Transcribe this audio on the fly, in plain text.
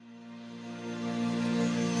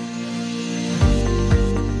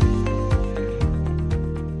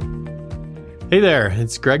Hey there,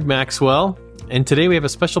 it's Greg Maxwell, and today we have a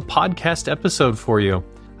special podcast episode for you.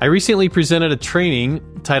 I recently presented a training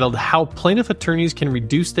titled How Plaintiff Attorneys Can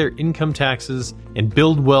Reduce Their Income Taxes and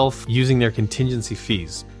Build Wealth Using Their Contingency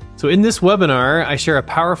Fees. So in this webinar, I share a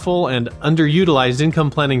powerful and underutilized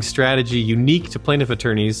income planning strategy unique to plaintiff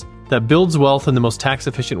attorneys that builds wealth in the most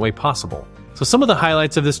tax-efficient way possible. So some of the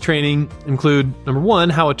highlights of this training include, number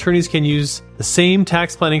one, how attorneys can use the same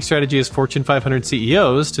tax planning strategy as Fortune 500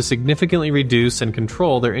 CEOs to significantly reduce and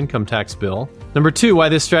control their income tax bill. Number two, why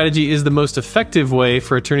this strategy is the most effective way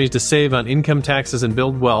for attorneys to save on income taxes and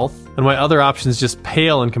build wealth, and why other options just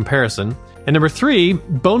pale in comparison. And number three,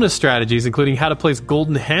 bonus strategies, including how to place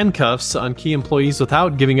golden handcuffs on key employees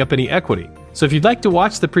without giving up any equity. So if you'd like to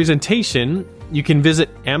watch the presentation, you can visit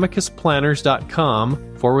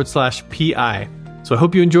amicusplanners.com/PI. So I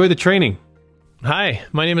hope you enjoy the training. Hi,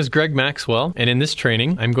 my name is Greg Maxwell, and in this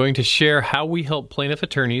training, I'm going to share how we help plaintiff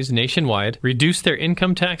attorneys nationwide reduce their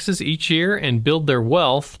income taxes each year and build their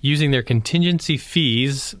wealth using their contingency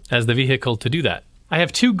fees as the vehicle to do that. I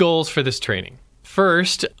have two goals for this training.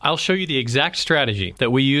 First, I'll show you the exact strategy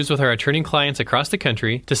that we use with our attorney clients across the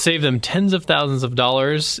country to save them tens of thousands of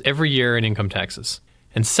dollars every year in income taxes.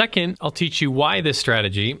 And second, I'll teach you why this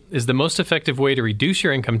strategy is the most effective way to reduce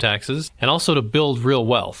your income taxes and also to build real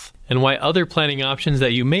wealth, and why other planning options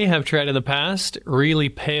that you may have tried in the past really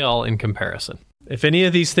pale in comparison. If any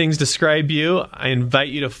of these things describe you, I invite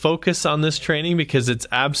you to focus on this training because it's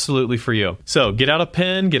absolutely for you. So get out a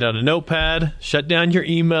pen, get out a notepad, shut down your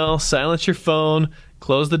email, silence your phone,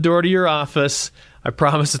 close the door to your office. I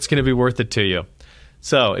promise it's going to be worth it to you.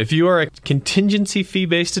 So if you are a contingency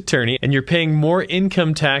fee-based attorney and you're paying more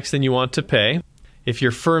income tax than you want to pay, if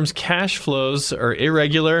your firm's cash flows are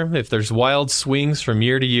irregular, if there's wild swings from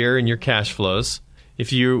year to year in your cash flows,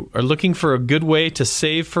 if you are looking for a good way to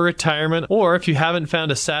save for retirement, or if you haven't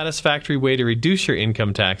found a satisfactory way to reduce your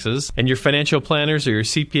income taxes and your financial planners or your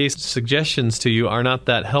CPA's suggestions to you are not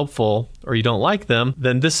that helpful or you don't like them,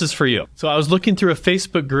 then this is for you. So I was looking through a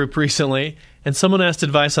Facebook group recently and someone asked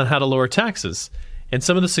advice on how to lower taxes. And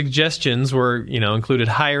some of the suggestions were, included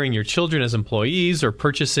hiring your children as employees or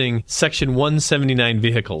purchasing Section 179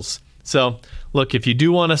 vehicles. So, look, if you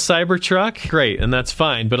do want a Cybertruck, great, and that's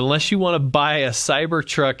fine. But unless you want to buy a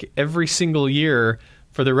Cybertruck every single year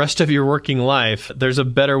for the rest of your working life, there's a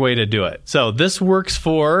better way to do it. So this works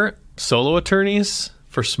for solo attorneys,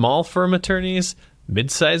 for small firm attorneys,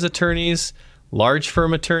 mid-size attorneys, large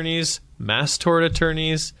firm attorneys, mass tort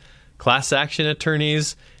attorneys, class action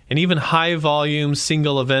attorneys, and even high-volume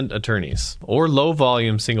single-event attorneys or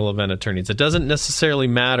low-volume single-event attorneys. It doesn't necessarily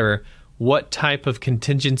matter what type of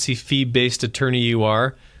contingency fee-based attorney you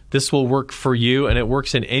are. This will work for you, and it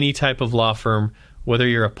works in any type of law firm, whether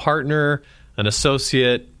you're a partner, an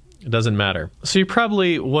associate, it doesn't matter. So you're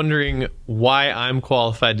probably wondering why I'm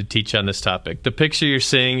qualified to teach on this topic. The picture you're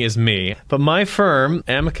seeing is me. But my firm,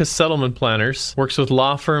 Amicus Settlement Planners, works with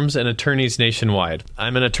law firms and attorneys nationwide.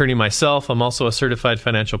 I'm an attorney myself. I'm also a certified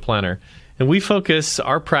financial planner. And we focus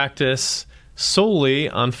our practice solely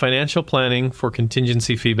on financial planning for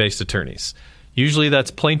contingency fee-based attorneys. Usually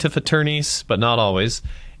that's plaintiff attorneys, but not always,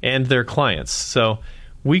 and their clients. So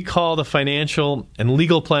we call the financial and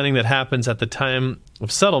legal planning that happens at the time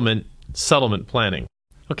of settlement planning.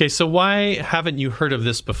 Okay, so why haven't you heard of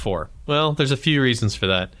this before? Well, there's a few reasons for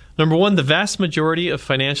that. Number one, the vast majority of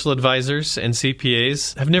financial advisors and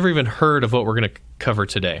CPAs have never even heard of what we're going to cover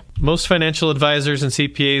today. Most financial advisors and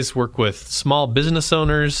CPAs work with small business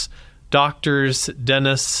owners, doctors,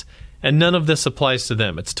 dentists, and none of this applies to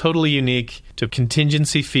them. It's totally unique to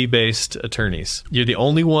contingency fee-based attorneys. You're the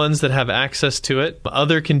only ones that have access to it.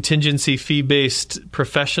 Other contingency fee-based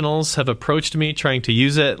professionals have approached me trying to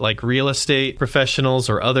use it, like real estate professionals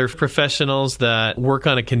or other professionals that work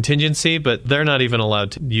on a contingency, but they're not even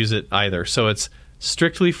allowed to use it either. So it's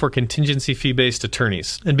strictly for contingency fee-based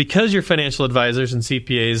attorneys. And because your financial advisors and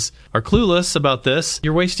CPAs are clueless about this,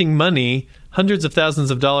 you're wasting money, hundreds of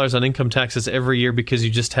thousands of dollars on income taxes every year because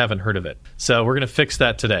you just haven't heard of it. So we're going to fix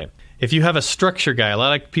that today. If you have a structure guy, a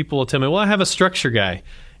lot of people will tell me, well, I have a structure guy,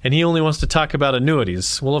 and he only wants to talk about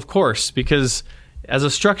annuities. Well, of course, because as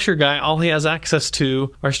a structure guy, all he has access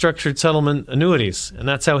to are structured settlement annuities, and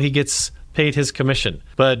that's how he gets paid his commission.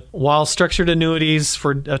 But while structured annuities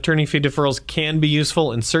for attorney fee deferrals can be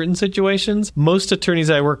useful in certain situations, most attorneys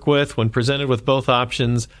I work with, when presented with both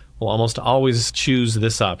options, will almost always choose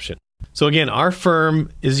this option. So again, our firm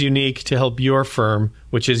is unique to help your firm,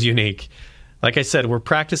 which is unique. Like I said, we're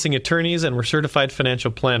practicing attorneys and we're certified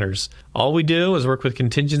financial planners. All we do is work with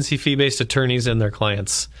contingency fee-based attorneys and their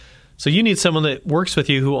clients. So you need someone that works with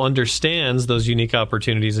you who understands those unique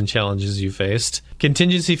opportunities and challenges you faced.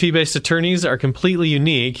 Contingency fee-based attorneys are completely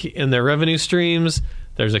unique in their revenue streams,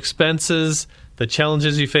 there's expenses, the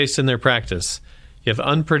challenges you faced in their practice. You have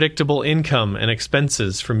unpredictable income and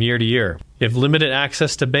expenses from year to year. You have limited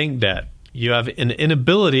access to bank debt. You have an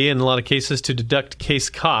inability in a lot of cases to deduct case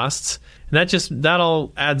costs. And that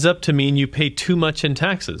all adds up to mean you pay too much in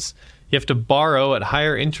taxes. You have to borrow at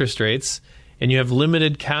higher interest rates, and you have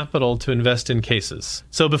limited capital to invest in cases.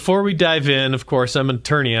 So before we dive in, of course, I'm an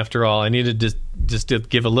attorney after all. I need to just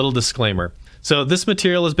give a little disclaimer. So this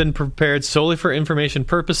material has been prepared solely for information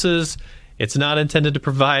purposes. It's not intended to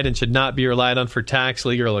provide and should not be relied on for tax,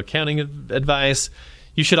 legal, or accounting advice.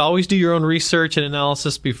 You should always do your own research and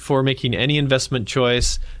analysis before making any investment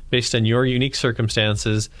choice based on your unique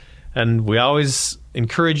circumstances. And we always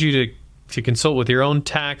encourage you to consult with your own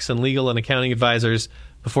tax and legal and accounting advisors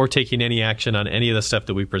before taking any action on any of the stuff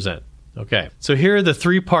that we present. Okay, so here are the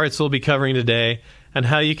 3 parts we'll be covering today and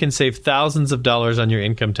how you can save thousands of dollars on your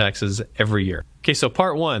income taxes every year. Okay, so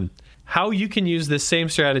part 1, how you can use this same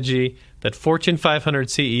strategy that Fortune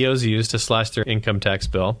 500 CEOs use to slash their income tax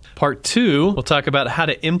bill. Part 2, we'll talk about how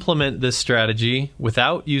to implement this strategy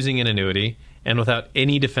without using an annuity and without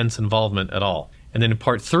any defense involvement at all. And then in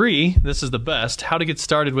part 3, this is the best, how to get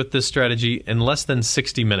started with this strategy in less than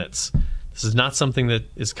 60 minutes. This is not something that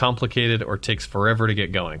is complicated or takes forever to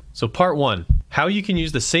get going. So part 1, how you can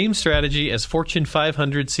use the same strategy as Fortune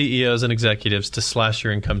 500 CEOs and executives to slash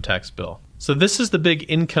your income tax bill. So this is the big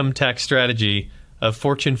income tax strategy of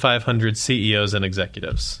Fortune 500 CEOs and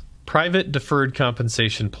executives. Private deferred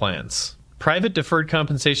compensation plans. Private deferred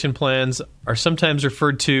compensation plans are sometimes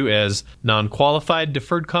referred to as non-qualified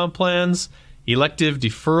deferred comp plans, elective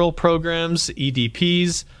deferral programs,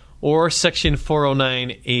 EDPs, or Section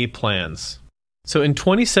 409A plans. So in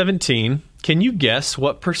 2017, can you guess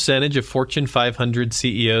what percentage of Fortune 500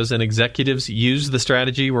 CEOs and executives use the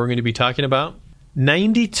strategy we're going to be talking about?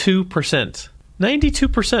 92%.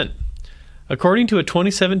 92%. According to a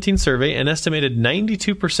 2017 survey, an estimated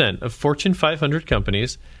 92% of Fortune 500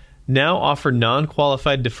 companies now offer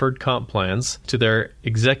non-qualified deferred comp plans to their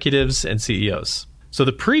executives and CEOs. So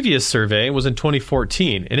the previous survey was in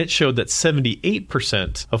 2014, and it showed that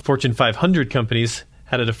 78% of Fortune 500 companies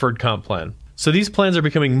had a deferred comp plan. So these plans are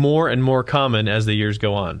becoming more and more common as the years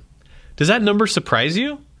go on. Does that number surprise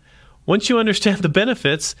you? Once you understand the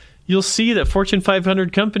benefits, you'll see that Fortune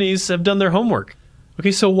 500 companies have done their homework.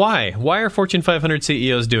 Okay, so why? Why are Fortune 500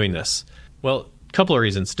 CEOs doing this? Well, a couple of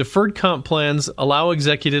reasons. Deferred comp plans allow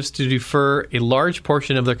executives to defer a large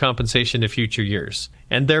portion of their compensation to future years,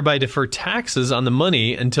 and thereby defer taxes on the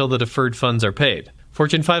money until the deferred funds are paid.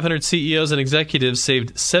 Fortune 500 CEOs and executives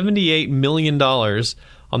saved $78 million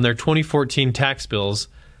on their 2014 tax bills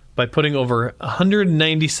by putting over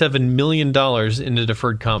 $197 million into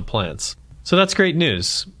deferred comp plans. So that's great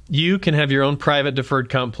news. You can have your own private deferred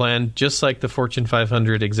comp plan just like the Fortune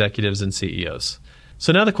 500 executives and CEOs.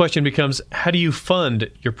 So now the question becomes, how do you fund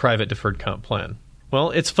your private deferred comp plan? Well,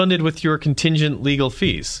 it's funded with your contingent legal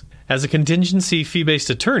fees. As a contingency fee-based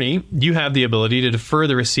attorney, you have the ability to defer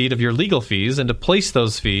the receipt of your legal fees and to place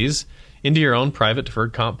those fees into your own private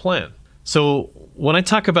deferred comp plan. So when I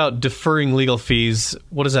talk about deferring legal fees,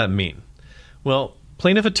 what does that mean? Well,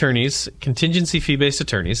 plaintiff attorneys, contingency fee-based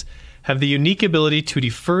attorneys, have the unique ability to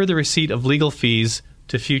defer the receipt of legal fees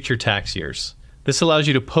to future tax years. This allows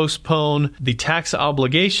you to postpone the tax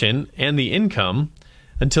obligation and the income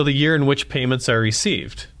until the year in which payments are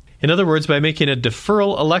received. In other words, by making a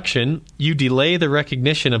deferral election, you delay the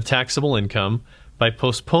recognition of taxable income by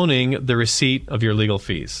postponing the receipt of your legal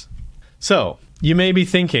fees. So, you may be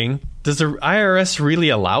thinking, does the IRS really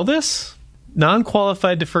allow this?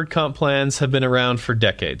 Non-qualified deferred comp plans have been around for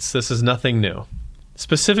decades. This is nothing new.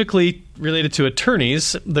 Specifically related to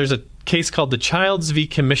attorneys, there's a case called the Childs v.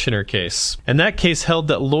 Commissioner case. And that case held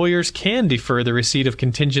that lawyers can defer the receipt of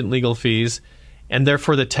contingent legal fees and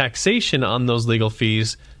therefore the taxation on those legal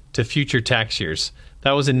fees to future tax years.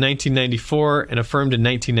 That was in 1994 and affirmed in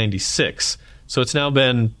 1996. So it's now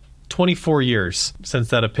been 24 years since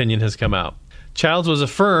that opinion has come out. Childs was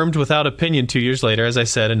affirmed without opinion 2 years later, as I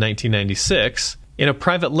said, in 1996. In a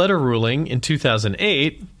private letter ruling in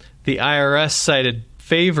 2008, the IRS cited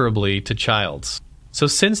favorably to Childs. So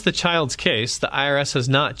since the Childs case, the IRS has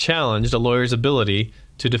not challenged a lawyer's ability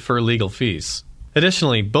to defer legal fees.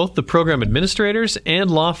 Additionally, both the program administrators and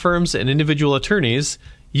law firms and individual attorneys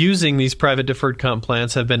using these private deferred comp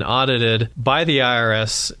plans have been audited by the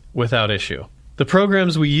IRS without issue. The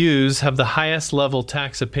programs we use have the highest level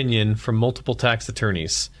tax opinion from multiple tax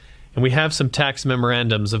attorneys, and we have some tax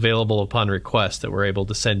memorandums available upon request that we're able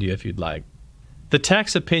to send you if you'd like. The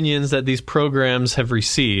tax opinions that these programs have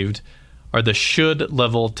received are the should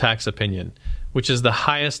level tax opinion, which is the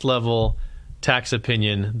highest level tax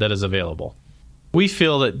opinion that is available. We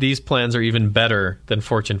feel that these plans are even better than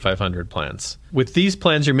Fortune 500 plans. With these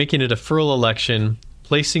plans, you're making a deferral election,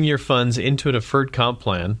 placing your funds into a deferred comp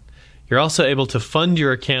plan. You're also able to fund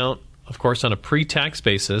your account, of course, on a pre-tax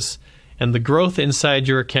basis, and the growth inside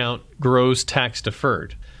your account grows tax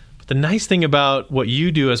deferred. But the nice thing about what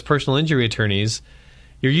you do as personal injury attorneys,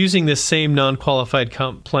 you're using this same non-qualified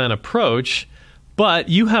comp plan approach, but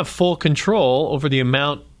you have full control over the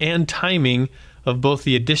amount and timing of both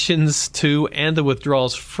the additions to and the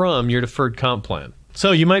withdrawals from your deferred comp plan.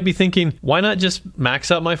 So you might be thinking, why not just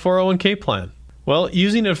max out my 401k plan? Well,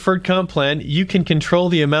 using a deferred comp plan, you can control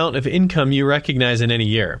the amount of income you recognize in any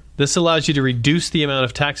year. This allows you to reduce the amount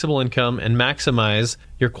of taxable income and maximize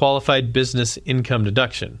your qualified business income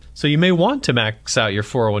deduction. So you may want to max out your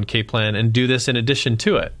 401k plan and do this in addition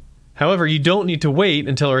to it. However, you don't need to wait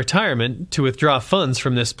until retirement to withdraw funds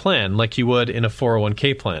from this plan like you would in a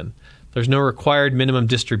 401k plan. There's no required minimum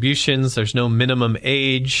distributions. There's no minimum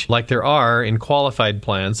age like there are in qualified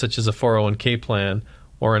plans such as a 401k plan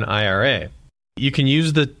or an IRA. You can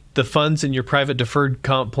use the funds in your private deferred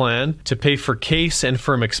comp plan to pay for case and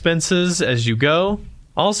firm expenses as you go.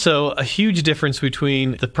 Also, a huge difference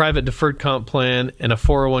between the private deferred comp plan and a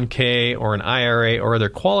 401k or an IRA or other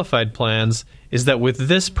qualified plans is that with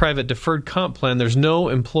this private deferred comp plan, there's no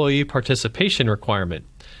employee participation requirement.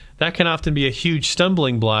 That can often be a huge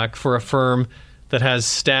stumbling block for a firm that has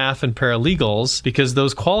staff and paralegals because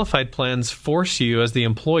those qualified plans force you as the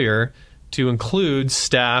employer to include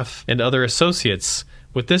staff and other associates.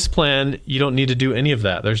 With this plan, you don't need to do any of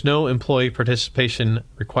that. There's no employee participation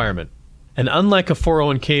requirement. And unlike a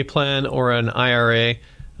 401k plan or an IRA,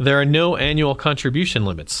 there are no annual contribution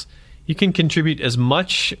limits. You can contribute as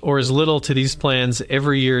much or as little to these plans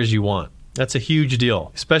every year as you want. That's a huge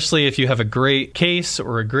deal, especially if you have a great case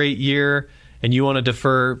or a great year and you want to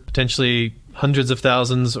defer potentially hundreds of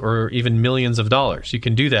thousands or even millions of dollars. You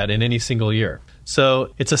can do that in any single year.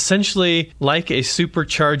 So it's essentially like a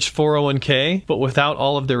supercharged 401k, but without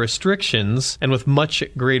all of the restrictions and with much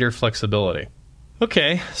greater flexibility.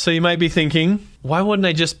 Okay, so you might be thinking, why wouldn't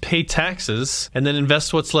I just pay taxes and then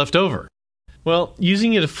invest what's left over? Well,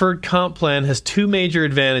 using a deferred comp plan has two major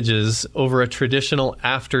advantages over a traditional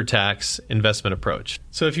after-tax investment approach.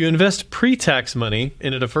 So if you invest pre-tax money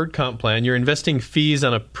in a deferred comp plan, you're investing fees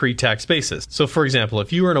on a pre-tax basis. So for example,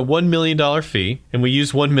 if you earn a $1 million fee, and we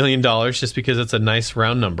use $1 million just because it's a nice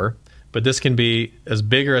round number, but this can be as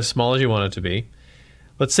big or as small as you want it to be.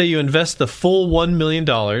 Let's say you invest the full $1 million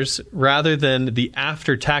rather than the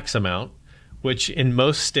after-tax amount, which in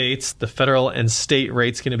most states, the federal and state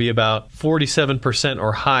rate's going to be about 47%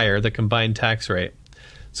 or higher, the combined tax rate.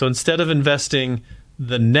 So instead of investing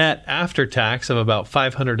the net after tax of about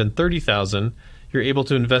 $530,000, you're able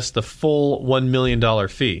to invest the full $1 million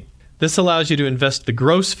fee. This allows you to invest the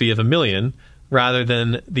gross fee of $1 million rather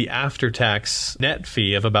than the after-tax net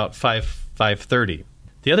fee of about $530,000.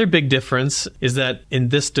 The other big difference is that in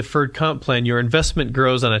this deferred comp plan, your investment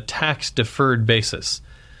grows on a tax-deferred basis.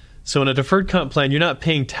 So in a deferred comp plan, you're not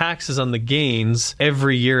paying taxes on the gains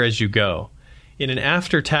every year as you go. In an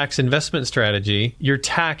after-tax investment strategy, you're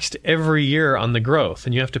taxed every year on the growth,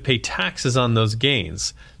 and you have to pay taxes on those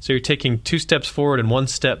gains. So you're taking 2 steps forward and 1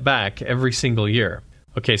 step back every single year.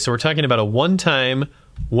 Okay, so we're talking about a one-time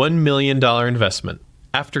 $1 million investment.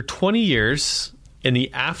 After 20 years in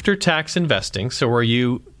the after-tax investing, so where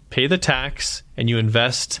you pay the tax and you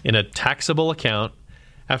invest in a taxable account,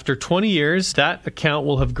 after 20 years, that account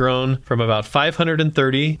will have grown from about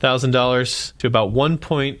 $530,000 to about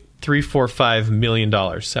 $1.345 million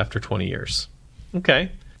after 20 years. Okay.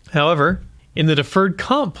 However, in the deferred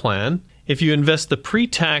comp plan, if you invest the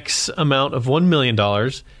pre-tax amount of $1 million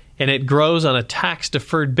and it grows on a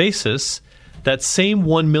tax-deferred basis, that same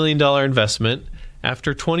 $1 million investment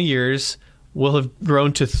after 20 years will have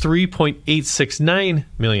grown to $3.869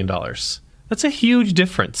 million. That's a huge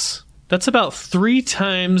difference. That's about 3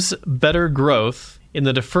 times better growth in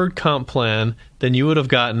the deferred comp plan than you would have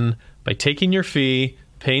gotten by taking your fee,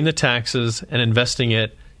 paying the taxes, and investing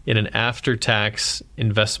it in an after-tax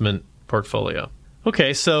investment portfolio.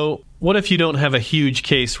 Okay, so what if you don't have a huge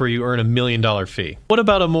case where you earn $1 million fee? What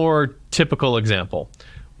about a more typical example?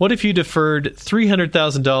 What if you deferred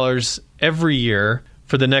 $300,000 every year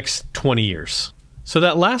for the next 20 years? So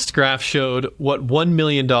that last graph showed what $1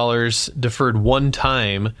 million deferred one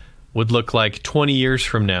time would look like 20 years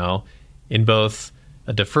from now in both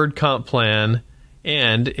a deferred comp plan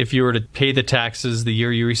and if you were to pay the taxes the year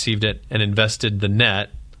you received it and invested the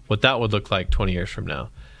net, what that would look like 20 years from now.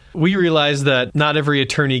 we realize that not every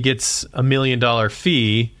attorney gets $1 million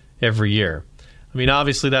fee every year. I mean,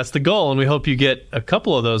 obviously that's the goal, and we hope you get a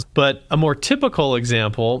couple of those. But a more typical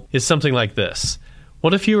example is something like this.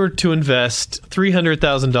 What if you were to invest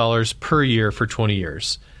 $300,000 per year for 20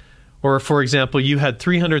 years? Or, for example, you had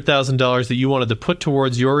 $300,000 that you wanted to put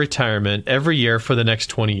towards your retirement every year for the next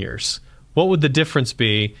 20 years. What would the difference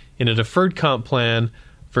be in a deferred comp plan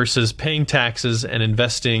versus paying taxes and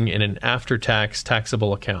investing in an after-tax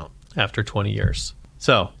taxable account after 20 years?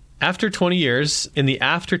 So, after 20 years, in the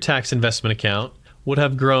after-tax investment account would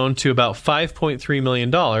have grown to about $5.3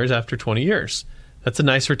 million after 20 years. That's a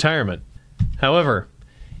nice retirement. However,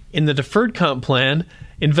 in the deferred comp plan,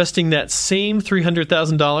 investing that same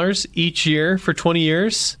 $300,000 each year for 20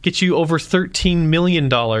 years gets you over $13 million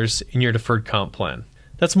in your deferred comp plan.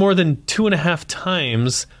 That's more than 2.5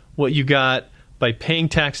 times what you got by paying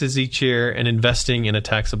taxes each year and investing in a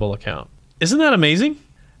taxable account. Isn't that amazing?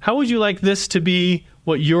 How would you like this to be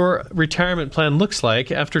what your retirement plan looks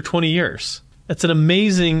like after 20 years? That's an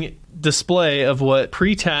amazing display of what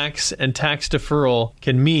pre-tax and tax deferral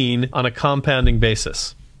can mean on a compounding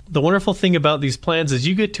basis. The wonderful thing about these plans is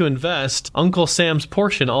you get to invest Uncle Sam's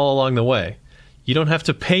portion all along the way. You don't have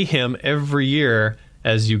to pay him every year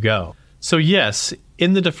as you go. So yes,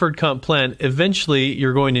 in the deferred comp plan, eventually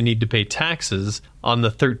you're going to need to pay taxes on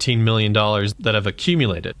the $13 million that have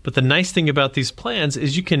accumulated. But the nice thing about these plans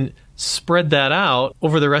is you can spread that out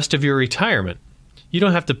over the rest of your retirement. You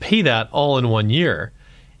don't have to pay that all in one year.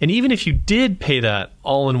 And even if you did pay that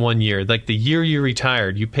all in one year, like the year you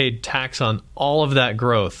retired, you paid tax on all of that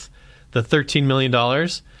growth, the $13 million,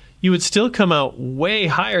 you would still come out way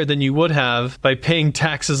higher than you would have by paying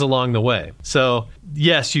taxes along the way. So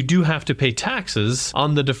yes, you do have to pay taxes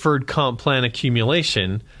on the deferred comp plan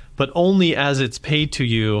accumulation, but only as it's paid to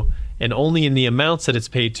you and only in the amounts that it's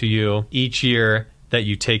paid to you each year that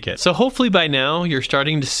you take it. So hopefully by now you're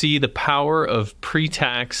starting to see the power of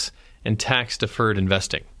pre-tax and tax-deferred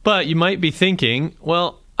investing. But you might be thinking,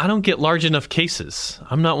 well, I don't get large enough cases.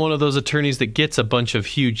 I'm not one of those attorneys that gets a bunch of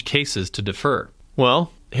huge cases to defer.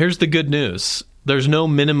 Well, here's the good news. There's no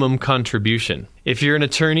minimum contribution. If you're an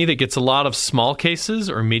attorney that gets a lot of small cases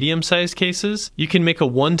or medium-sized cases, you can make a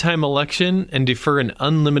one-time election and defer an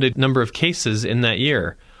unlimited number of cases in that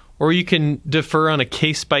year. Or you can defer on a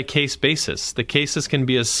case-by-case basis. The cases can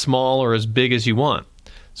be as small or as big as you want.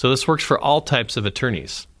 So this works for all types of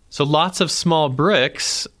attorneys. So lots of small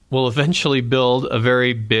bricks will eventually build a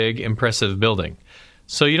very big, impressive building.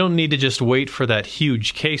 So you don't need to just wait for that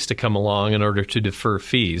huge case to come along in order to defer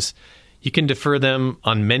fees. You can defer them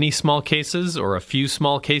on many small cases or a few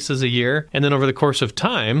small cases a year, and then over the course of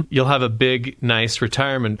time, you'll have a big, nice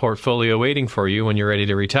retirement portfolio waiting for you when you're ready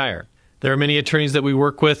to retire. There are many attorneys that we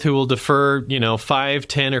work with who will defer, $5,000,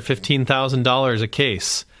 $10,000, or $15,000 a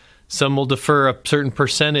case. Some will defer a certain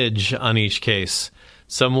percentage on each case.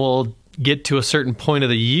 Some will get to a certain point of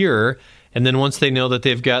the year, and then once they know that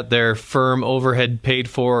they've got their firm overhead paid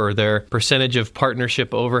for or their percentage of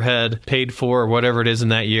partnership overhead paid for or whatever it is in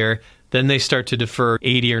that year, then they start to defer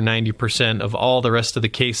 80 or 90% of all the rest of the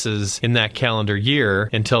cases in that calendar year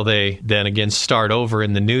until they then again start over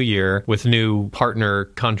in the new year with new partner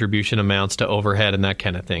contribution amounts to overhead and that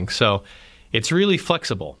kind of thing. So it's really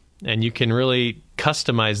flexible, and you can really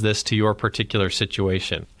customize this to your particular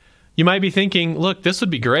situation. You might be thinking, look, this would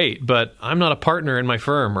be great, but I'm not a partner in my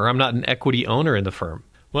firm, or I'm not an equity owner in the firm.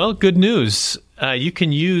 Well, good news. You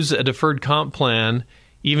can use a deferred comp plan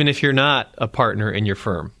even if you're not a partner in your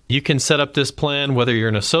firm. You can set up this plan whether you're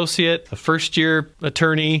an associate, a first-year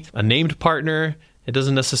attorney, a named partner. It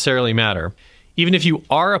doesn't necessarily matter. Even if you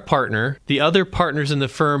are a partner, the other partners in the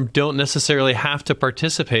firm don't necessarily have to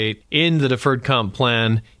participate in the deferred comp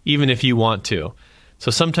plan, even if you want to. So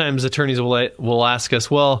sometimes attorneys will ask us,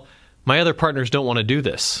 well, my other partners don't want to do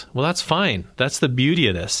this. Well, that's fine. That's the beauty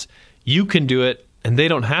of this. You can do it, and they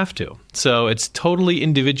don't have to. So it's totally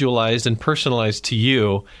individualized and personalized to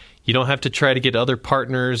you. You don't have to try to get other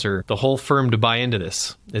partners or the whole firm to buy into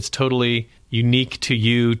this. It's totally unique to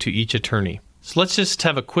you, to each attorney. So let's just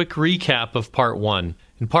have a quick recap of part one.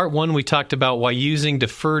 In part one, we talked about why using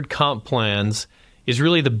deferred comp plans is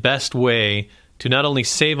really the best way to not only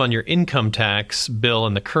save on your income tax bill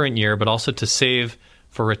in the current year, but also to save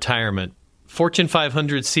for retirement. Fortune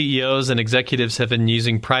 500 CEOs and executives have been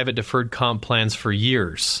using private deferred comp plans for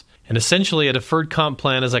years. And essentially, a deferred comp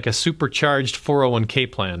plan is like a supercharged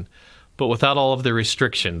 401k plan, but without all of the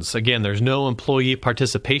restrictions. Again, there's no employee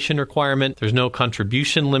participation requirement. There's no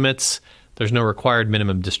contribution limits. There's no required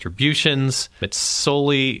minimum distributions. It's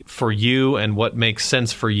solely for you and what makes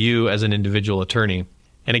sense for you as an individual attorney.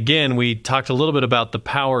 And again, we talked a little bit about the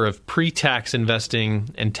power of pre-tax investing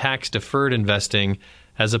and tax-deferred investing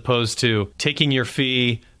as opposed to taking your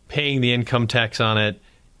fee, paying the income tax on it,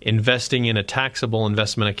 investing in a taxable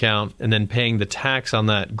investment account, and then paying the tax on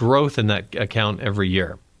that growth in that account every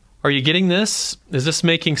year. Are you getting this? Is this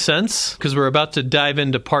making sense? Because we're about to dive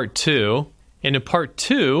into part 2. And in part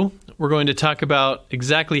 2, we're going to talk about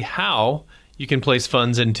exactly how you can place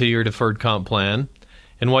funds into your deferred comp plan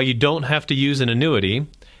and why you don't have to use an annuity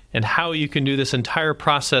and how you can do this entire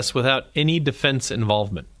process without any defense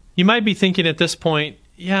involvement. You might be thinking at this point,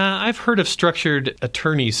 yeah, I've heard of structured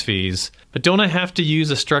attorney's fees, but don't I have to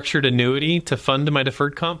use a structured annuity to fund my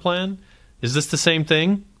deferred comp plan? Is this the same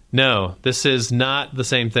thing? No, this is not the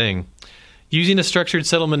same thing. Using a structured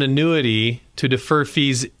settlement annuity to defer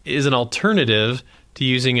fees is an alternative to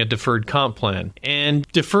using a deferred comp plan. And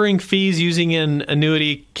deferring fees using an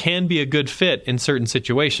annuity can be a good fit in certain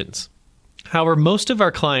situations. However, most of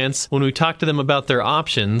our clients, when we talk to them about their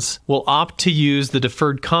options, will opt to use the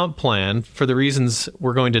deferred comp plan for the reasons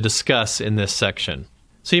we're going to discuss in this section.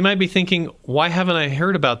 So you might be thinking, why haven't I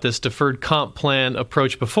heard about this deferred comp plan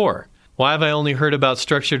approach before? Why have I only heard about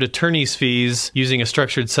structured attorney's fees using a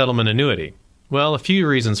structured settlement annuity? Well, a few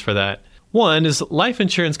reasons for that. One is life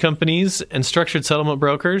insurance companies and structured settlement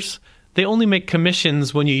brokers, they only make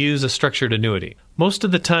commissions when you use a structured annuity. Most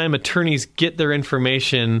of the time, attorneys get their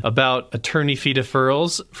information about attorney fee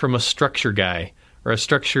deferrals from a structure guy or a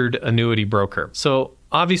structured annuity broker. So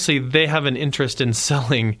obviously, they have an interest in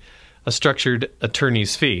selling a structured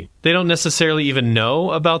attorney's fee. They don't necessarily even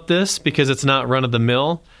know about this because it's not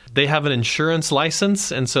run-of-the-mill. They have an insurance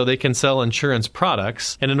license, and so they can sell insurance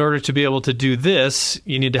products. And in order to be able to do this,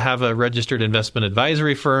 you need to have a registered investment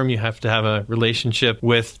advisory firm. You have to have a relationship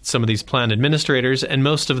with some of these plan administrators, and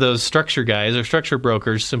most of those structure guys or structure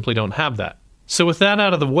brokers simply don't have that. So with that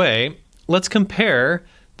out of the way, let's compare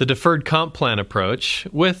the deferred comp plan approach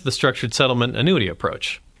with the structured settlement annuity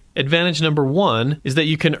approach. Advantage number 1 is that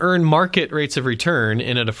you can earn market rates of return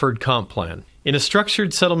in a deferred comp plan. In a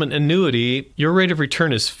structured settlement annuity, your rate of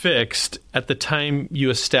return is fixed at the time you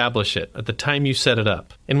establish it, at the time you set it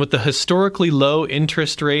up. And with the historically low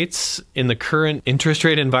interest rates in the current interest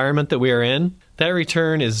rate environment that we are in, that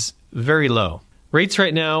return is very low. Rates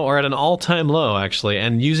right now are at an all-time low, actually,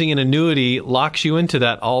 and using an annuity locks you into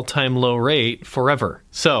that all-time low rate forever.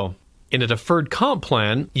 So, in a deferred comp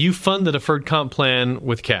plan, you fund the deferred comp plan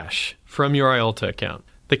with cash from your IOLTA account.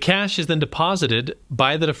 The cash is then deposited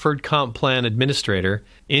by the deferred comp plan administrator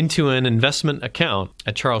into an investment account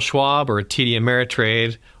at Charles Schwab or a TD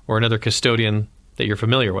Ameritrade or another custodian that you're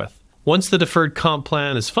familiar with. Once the deferred comp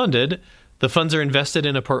plan is funded, the funds are invested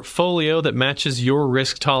in a portfolio that matches your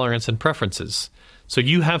risk tolerance and preferences. So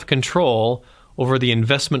you have control over the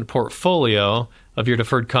investment portfolio of your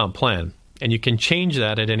deferred comp plan, and you can change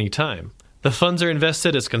that at any time. The funds are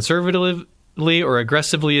invested as conservatively or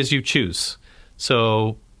aggressively as you choose.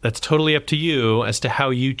 So that's totally up to you as to how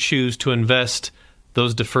you choose to invest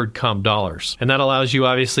those deferred comp dollars. And that allows you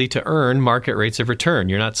obviously to earn market rates of return.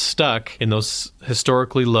 You're not stuck in those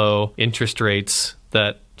historically low interest rates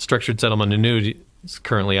that structured settlement annuities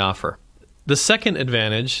currently offer. The second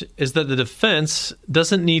advantage is that the defense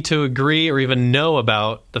doesn't need to agree or even know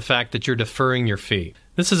about the fact that you're deferring your fee.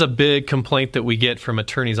 This is a big complaint that we get from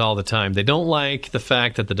attorneys all the time. They don't like the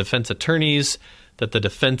fact that the defense attorneys, that the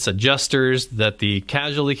defense adjusters, that the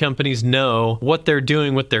casualty companies know what they're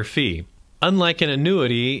doing with their fee. Unlike an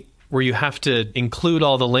annuity, where you have to include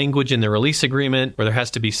all the language in the release agreement, where there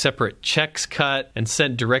has to be separate checks cut and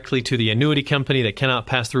sent directly to the annuity company that cannot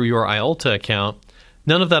pass through your IOLTA account,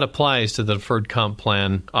 none of that applies to the deferred comp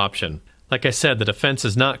plan option. Like I said, the defense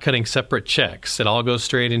is not cutting separate checks. It all goes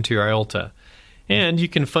straight into your IOLTA. And you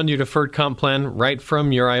can fund your deferred comp plan right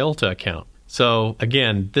from your IOLTA account. So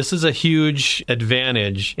again, this is a huge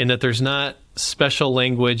advantage in that there's not special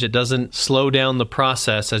language. It doesn't slow down the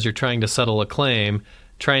process as you're trying to settle a claim,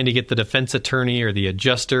 trying to get the defense attorney or the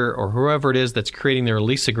adjuster or whoever it is that's creating the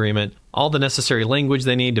release agreement all the necessary language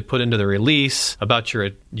they need to put into the release about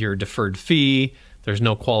your deferred fee. There's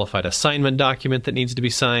no qualified assignment document that needs to be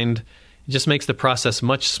signed. It just makes the process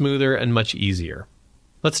much smoother and much easier.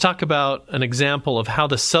 Let's talk about an example of how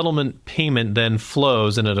the settlement payment then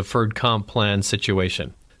flows in a deferred comp plan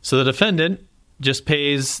situation. So the defendant just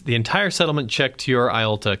pays the entire settlement check to your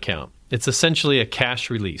IOLTA account. It's essentially a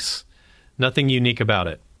cash release. Nothing unique about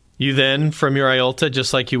it. You then, from your IOLTA,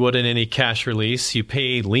 just like you would in any cash release, you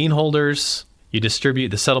pay lien holders, you distribute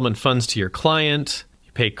the settlement funds to your client,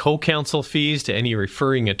 you pay co-counsel fees to any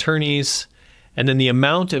referring attorneys, and then the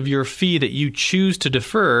amount of your fee that you choose to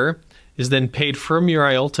defer is then paid from your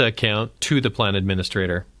IOLTA account to the plan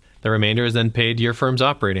administrator. The remainder is then paid to your firm's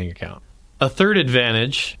operating account. A third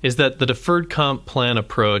advantage is that the deferred comp plan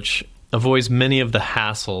approach avoids many of the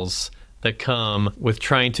hassles that come with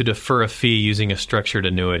trying to defer a fee using a structured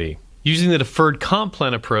annuity. Using the deferred comp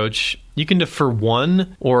plan approach, you can defer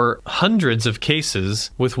one or hundreds of cases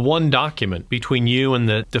with one document between you and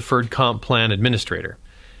the deferred comp plan administrator.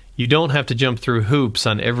 You don't have to jump through hoops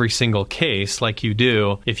on every single case like you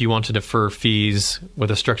do if you want to defer fees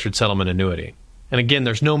with a structured settlement annuity. And again,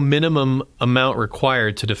 there's no minimum amount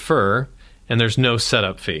required to defer, and there's no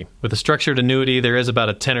setup fee. With a structured annuity, there is about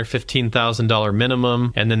a $10,000 or $15,000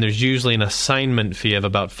 minimum, and then there's usually an assignment fee of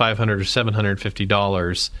about $500 or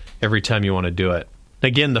 $750 every time you want to do it.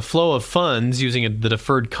 Again, the flow of funds using the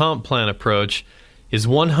deferred comp plan approach is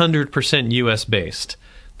 100% US based.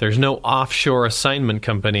 There's no offshore assignment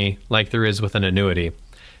company like there is with an annuity.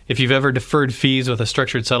 If you've ever deferred fees with a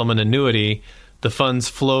structured settlement annuity, the funds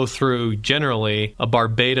flow through generally a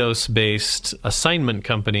Barbados-based assignment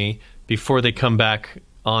company before they come back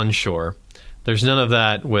onshore. There's none of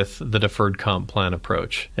that with the deferred comp plan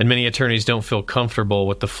approach, and many attorneys don't feel comfortable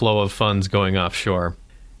with the flow of funds going offshore.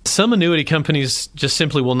 Some annuity companies just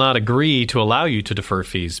simply will not agree to allow you to defer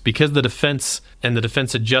fees because the defense and the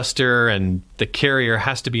defense adjuster and the carrier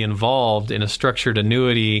has to be involved in a structured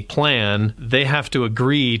annuity plan. They have to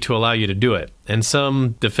agree to allow you to do it. And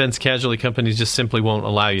some defense casualty companies just simply won't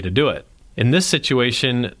allow you to do it. In this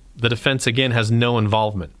situation, the defense again has no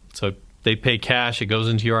involvement. So they pay cash, it goes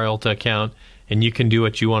into your IOLTA account, and you can do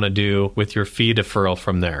what you want to do with your fee deferral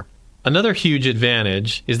from there. Another huge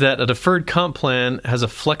advantage is that a deferred comp plan has a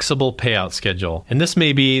flexible payout schedule, and this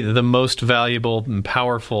may be the most valuable and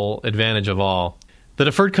powerful advantage of all. The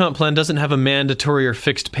deferred comp plan doesn't have a mandatory or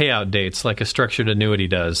fixed payout dates like a structured annuity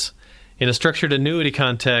does. In a structured annuity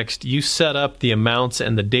context, you set up the amounts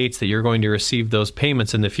and the dates that you're going to receive those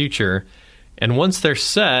payments in the future, and once they're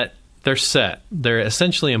set, they're set. They're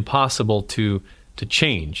essentially impossible to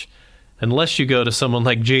change. Unless you go to someone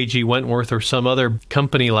like J.G. Wentworth or some other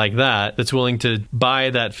company like that that's willing to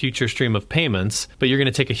buy that future stream of payments, but you're going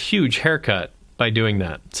to take a huge haircut by doing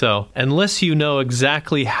that. So unless you know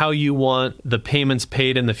exactly how you want the payments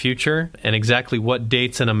paid in the future and exactly what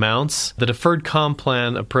dates and amounts, the deferred comp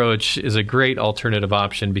plan approach is a great alternative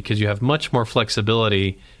option because you have much more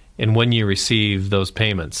flexibility in when you receive those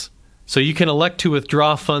payments. So you can elect to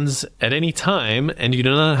withdraw funds at any time, and you do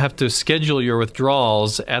not have to schedule your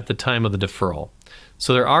withdrawals at the time of the deferral.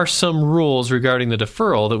 So there are some rules regarding the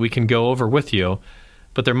deferral that we can go over with you,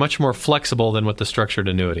 but they're much more flexible than with the structured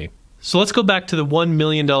annuity. So let's go back to the $1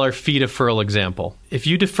 million fee deferral example. If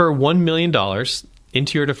you defer $1 million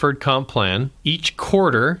into your deferred comp plan, each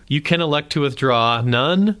quarter you can elect to withdraw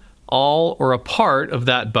none, all, or a part of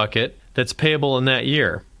that bucket that's payable in that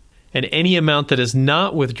year. And any amount that is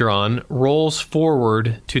not withdrawn rolls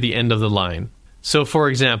forward to the end of the line. So for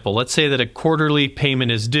example, let's say that a quarterly payment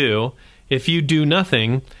is due. If you do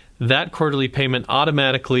nothing, that quarterly payment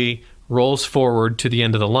automatically rolls forward to the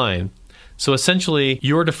end of the line. So essentially,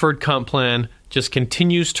 your deferred comp plan just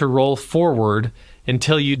continues to roll forward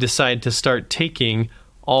until you decide to start taking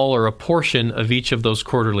all or a portion of each of those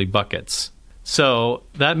quarterly buckets. So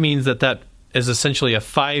that means that that is essentially a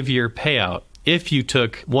 5-year payout if you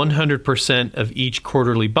took 100% of each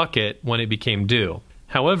quarterly bucket when it became due.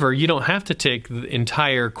 However, you don't have to take the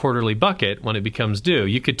entire quarterly bucket when it becomes due.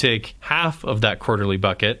 You could take half of that quarterly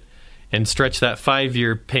bucket and stretch that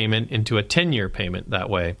 5-year payment into a 10-year payment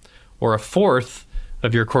that way, or a fourth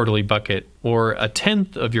of your quarterly bucket, or a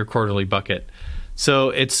tenth of your quarterly bucket. So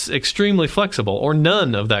it's extremely flexible, or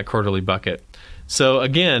none of that quarterly bucket. So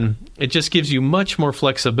again, it just gives you much more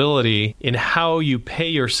flexibility in how you pay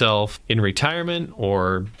yourself in retirement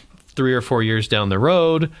or 3 or 4 years down the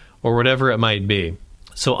road or whatever it might be.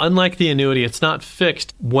 So unlike the annuity, it's not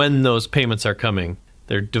fixed when those payments are coming.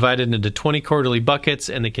 They're divided into 20 quarterly buckets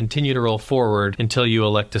and they continue to roll forward until you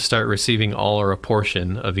elect to start receiving all or a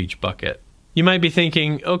portion of each bucket. You might be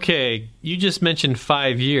thinking, okay, you just mentioned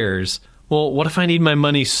 5 years. Well, what if I need my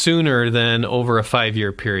money sooner than over a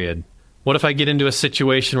 5-year period? What if I get into a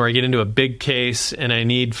situation where I get into a big case and I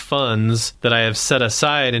need funds that I have set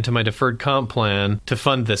aside into my deferred comp plan to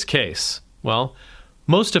fund this case? Well,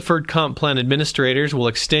 most deferred comp plan administrators will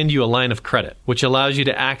extend you a line of credit, which allows you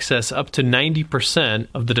to access up to 90%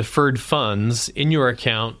 of the deferred funds in your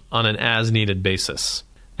account on an as-needed basis.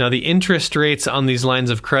 Now, the interest rates on these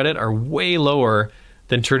lines of credit are way lower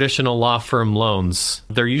than traditional law firm loans.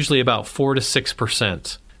 They're usually about 4 to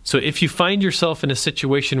 6%. So if you find yourself in a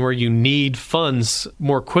situation where you need funds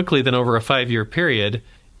more quickly than over a 5-year period,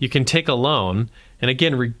 you can take a loan. And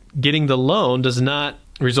again, getting the loan does not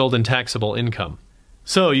result in taxable income.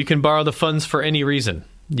 So you can borrow the funds for any reason.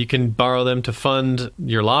 You can borrow them to fund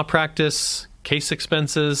your law practice, case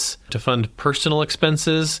expenses, to fund personal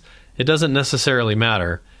expenses. It doesn't necessarily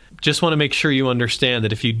matter. Just want to make sure you understand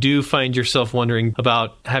that if you do find yourself wondering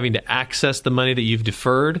about having to access the money that you've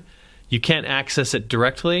deferred, you can't access it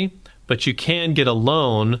directly, but you can get a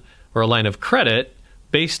loan or a line of credit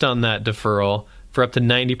based on that deferral for up to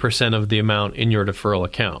 90% of the amount in your deferral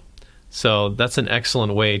account. So that's an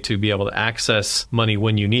excellent way to be able to access money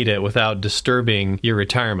when you need it without disturbing your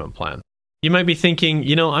retirement plan. You might be thinking,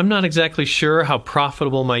 I'm not exactly sure how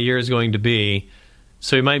profitable my year is going to be,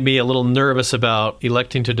 so you might be a little nervous about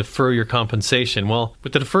electing to defer your compensation. Well,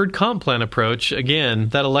 with the deferred comp plan approach, again,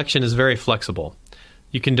 that election is very flexible.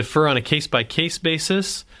 You can defer on a case-by-case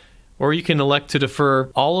basis, or you can elect to defer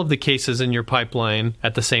all of the cases in your pipeline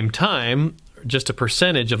at the same time, just a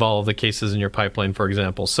percentage of all of the cases in your pipeline, for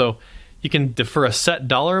example. So you can defer a set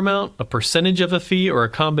dollar amount, a percentage of a fee, or a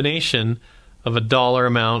combination of a dollar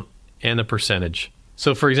amount and a percentage.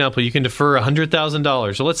 So for example, you can defer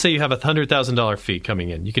 $100,000. So let's say you have a $100,000 fee coming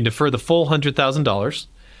in. You can defer the full $100,000.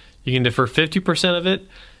 You can defer 50% of it.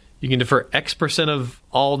 You can defer X percent of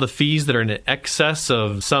all the fees that are in excess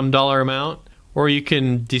of some dollar amount. Or you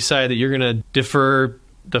can decide that you're going to defer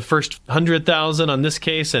the first 100,000 on this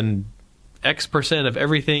case and X percent of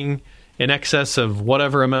everything in excess of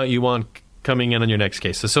whatever amount you want coming in on your next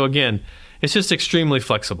case. So again, it's just extremely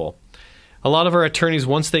flexible. A lot of our attorneys,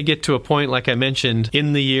 once they get to a point, like I mentioned,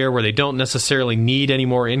 in the year where they don't necessarily need any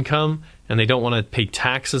more income and they don't want to pay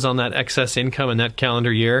taxes on that excess income in that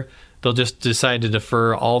calendar year, they'll just decide to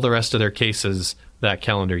defer all the rest of their cases that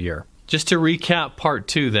calendar year. Just to recap part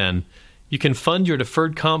 2 then, you can fund your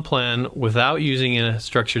deferred comp plan without using a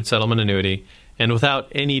structured settlement annuity and without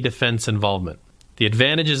any defense involvement. The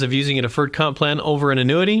advantages of using a deferred comp plan over an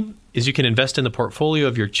annuity is you can invest in the portfolio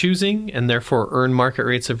of your choosing and therefore earn market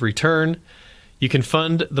rates of return. You can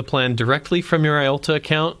fund the plan directly from your IOLTA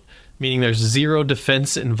account, meaning there's zero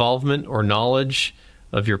defense involvement or knowledge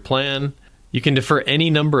of your plan. You can defer any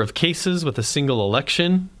number of cases with a single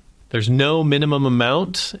election. There's no minimum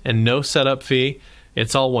amount and no setup fee.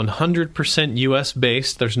 It's all 100% US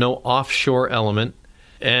based. There's no offshore element.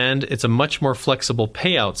 And it's a much more flexible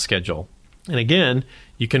payout schedule. And again,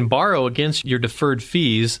 you can borrow against your deferred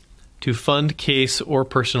fees to fund case or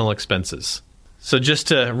personal expenses. So just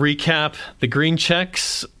to recap, the green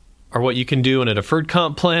checks are what you can do in a deferred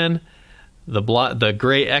comp plan. The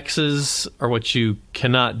gray X's are what you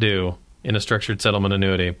cannot do in a structured settlement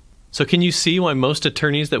annuity. So can you see why most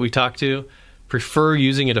attorneys that we talk to prefer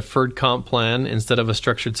using a deferred comp plan instead of a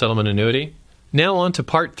structured settlement annuity? Now on to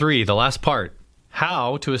part 3, the last part.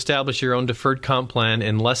 How to establish your own deferred comp plan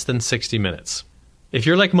in less than 60 minutes. If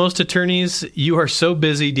you're like most attorneys, you are so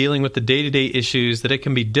busy dealing with the day-to-day issues that it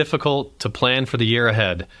can be difficult to plan for the year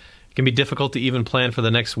ahead. It can be difficult to even plan for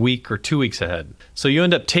the next week or 2 weeks ahead. So you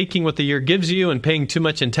end up taking what the year gives you and paying too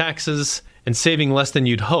much in taxes and saving less than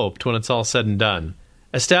you'd hoped when it's all said and done.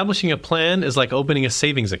 Establishing a plan is like opening a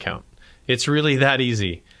savings account. It's really that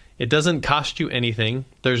easy. It doesn't cost you anything.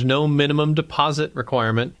 There's no minimum deposit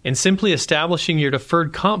requirement. And simply establishing your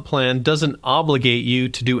deferred comp plan doesn't obligate you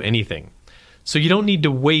to do anything. So you don't need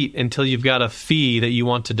to wait until you've got a fee that you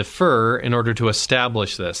want to defer in order to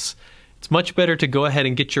establish this. It's much better to go ahead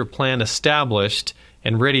and get your plan established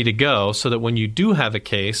and ready to go so that when you do have a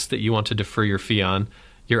case that you want to defer your fee on,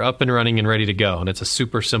 you're up and running and ready to go. And it's a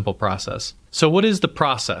super simple process. So what is the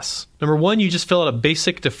process? Number 1, you just fill out a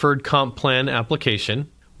basic deferred comp plan application.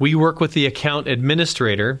 We work with the account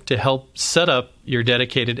administrator to help set up your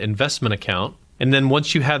dedicated investment account. And then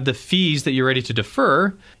once you have the fees that you're ready to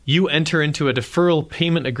defer, you enter into a deferral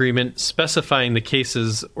payment agreement specifying the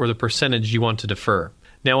cases or the percentage you want to defer.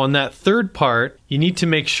 Now on that third part, you need to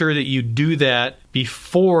make sure that you do that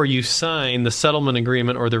before you sign the settlement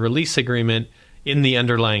agreement or the release agreement in the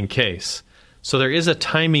underlying case. So there is a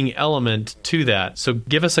timing element to that. So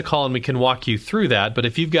give us a call and we can walk you through that. But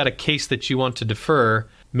if you've got a case that you want to defer,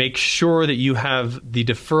 make sure that you have the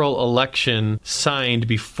deferral election signed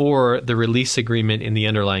before the release agreement in the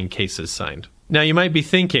underlying case is signed. Now you might be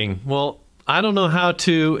thinking, well, I don't know how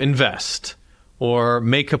to invest or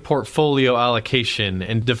make a portfolio allocation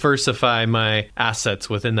and diversify my assets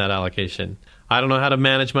within that allocation. I don't know how to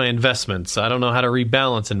manage my investments. I don't know how to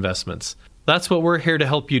rebalance investments. That's what we're here to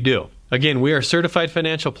help you do. Again, we are certified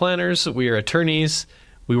financial planners. We are attorneys.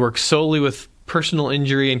 We work solely with personal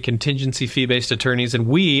injury and contingency fee-based attorneys, and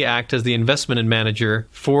we act as the investment manager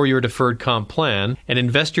for your deferred comp plan and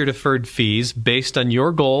invest your deferred fees based on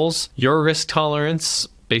your goals, your risk tolerance,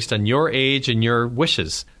 based on your age and your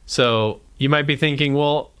wishes. So you might be thinking,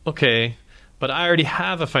 well, okay, but I already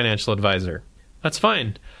have a financial advisor. That's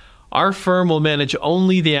fine. Our firm will manage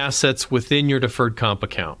only the assets within your deferred comp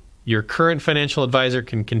account. Your current financial advisor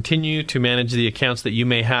can continue to manage the accounts that you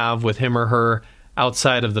may have with him or her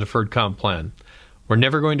outside of the deferred comp plan. We're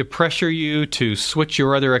never going to pressure you to switch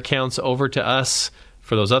your other accounts over to us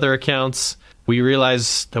for those other accounts. We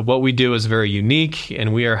realize that what we do is very unique,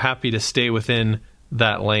 and we are happy to stay within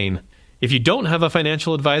that lane. If you don't have a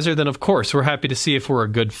financial advisor, then of course we're happy to see if we're a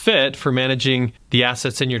good fit for managing the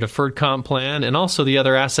assets in your deferred comp plan and also the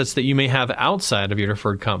other assets that you may have outside of your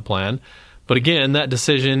deferred comp plan. But again, that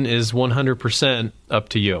decision is 100% up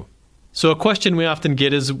to you. So a question we often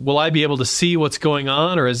get is, will I be able to see what's going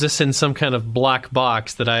on, or is this in some kind of black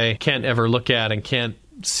box that I can't ever look at and can't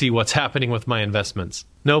see what's happening with my investments?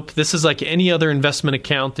 Nope, this is like any other investment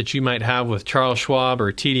account that you might have with Charles Schwab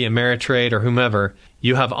or TD Ameritrade or whomever.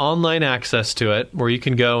 You have online access to it where you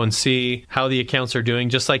can go and see how the accounts are doing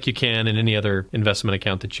just like you can in any other investment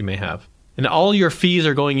account that you may have. And all your fees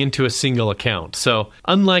are going into a single account. So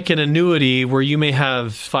unlike an annuity where you may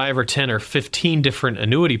have 5 or 10 or 15 different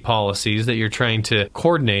annuity policies that you're trying to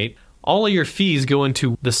coordinate, all of your fees go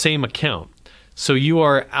into the same account. So you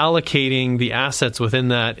are allocating the assets within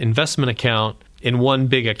that investment account in one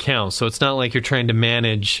big account. So it's not like you're trying to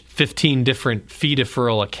manage 15 different fee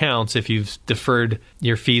deferral accounts if you've deferred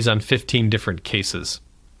your fees on 15 different cases.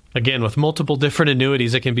 Again, with multiple different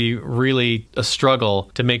annuities, it can be really a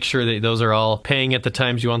struggle to make sure that those are all paying at the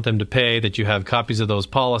times you want them to pay, that you have copies of those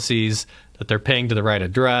policies, that they're paying to the right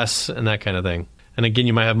address, and that kind of thing. And again,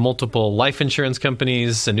 you might have multiple life insurance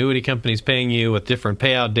companies, annuity companies paying you with different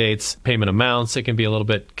payout dates, payment amounts. It can be a little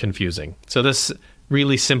bit confusing. So this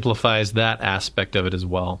really simplifies that aspect of it as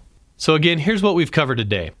well. So again, here's what we've covered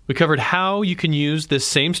today. We covered how you can use this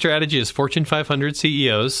same strategy as Fortune 500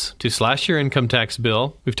 CEOs to slash your income tax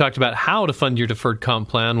bill. We've talked about how to fund your deferred comp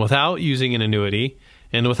plan without using an annuity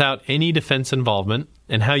and without any defense involvement,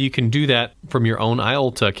 and how you can do that from your own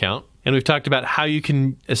IOLTA account. And we've talked about how you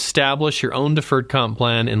can establish your own deferred comp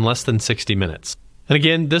plan in less than 60 minutes. And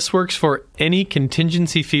again, this works for any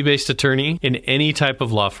contingency fee-based attorney in any type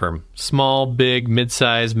of law firm. Small, big,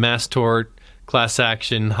 mid-size, mass tort, class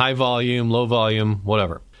action, high volume, low volume,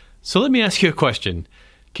 whatever. So let me ask you a question.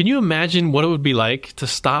 Can you imagine what it would be like to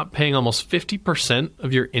stop paying almost 50%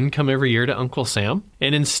 of your income every year to Uncle Sam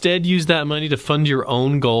and instead use that money to fund your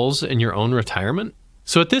own goals and your own retirement?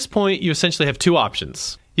 So at this point, you essentially have two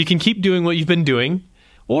options. You can keep doing what you've been doing,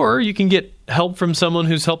 or you can get help from someone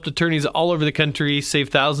who's helped attorneys all over the country save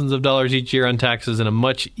thousands of dollars each year on taxes in a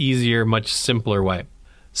much easier, much simpler way.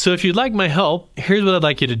 So if you'd like my help, here's what I'd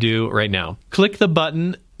like you to do right now. Click the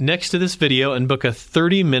button next to this video and book a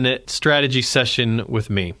 30-minute strategy session with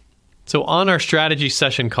me. So on our strategy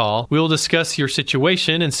session call, we will discuss your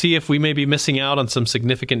situation and see if we may be missing out on some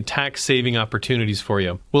significant tax saving opportunities for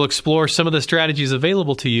you. We'll explore some of the strategies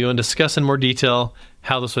available to you and discuss in more detail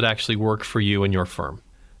how this would actually work for you and your firm.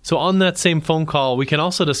 So on that same phone call, we can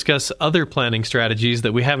also discuss other planning strategies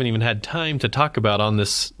that we haven't even had time to talk about on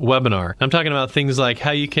this webinar. I'm talking about things like how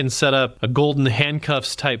you can set up a golden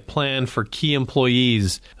handcuffs type plan for key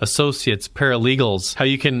employees, associates, paralegals, how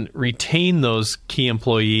you can retain those key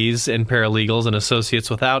employees and paralegals and associates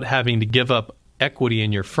without having to give up equity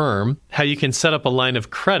in your firm, how you can set up a line of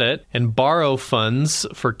credit and borrow funds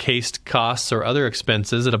for cased costs or other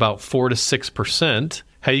expenses at about 4 to 6%,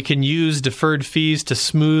 how you can use deferred fees to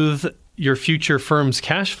smooth your future firm's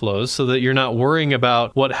cash flows so that you're not worrying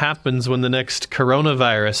about what happens when the next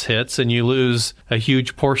coronavirus hits and you lose a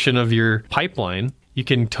huge portion of your pipeline. You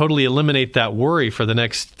can totally eliminate that worry for the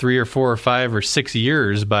next 3 or 4 or 5 or 6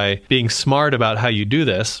 years by being smart about how you do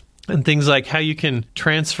this. And things like how you can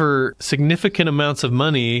transfer significant amounts of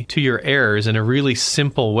money to your heirs in a really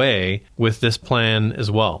simple way with this plan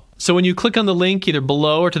as well. So when you click on the link either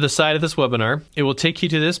below or to the side of this webinar, it will take you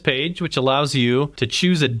to this page, which allows you to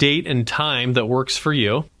choose a date and time that works for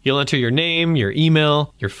you. You'll enter your name, your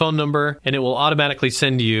email, your phone number, and it will automatically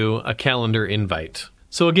send you a calendar invite.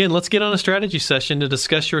 So again, let's get on a strategy session to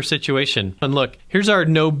discuss your situation. And look, here's our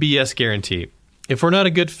no BS guarantee. If we're not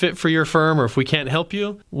a good fit for your firm or if we can't help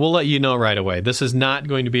you, we'll let you know right away. This is not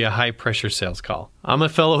going to be a high-pressure sales call. I'm a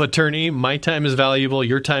fellow attorney. My time is valuable.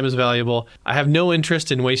 Your time is valuable. I have no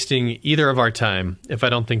interest in wasting either of our time if I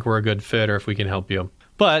don't think we're a good fit or if we can help you.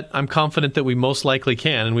 But I'm confident that we most likely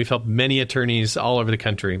can, and we've helped many attorneys all over the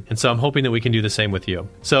country. And so I'm hoping that we can do the same with you.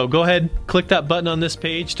 So go ahead, click that button on this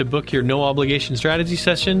page to book your no-obligation strategy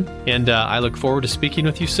session, and I look forward to speaking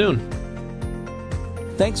with you soon.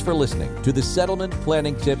 Thanks for listening to the Settlement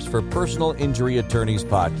Planning Tips for Personal Injury Attorneys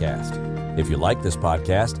podcast. If you like this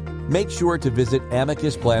podcast, make sure to visit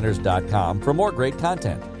amicusplanners.com for more great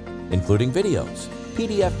content, including videos,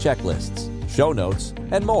 PDF checklists, show notes,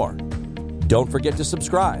 and more. Don't forget to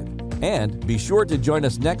subscribe, and be sure to join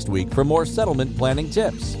us next week for more settlement planning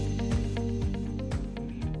tips.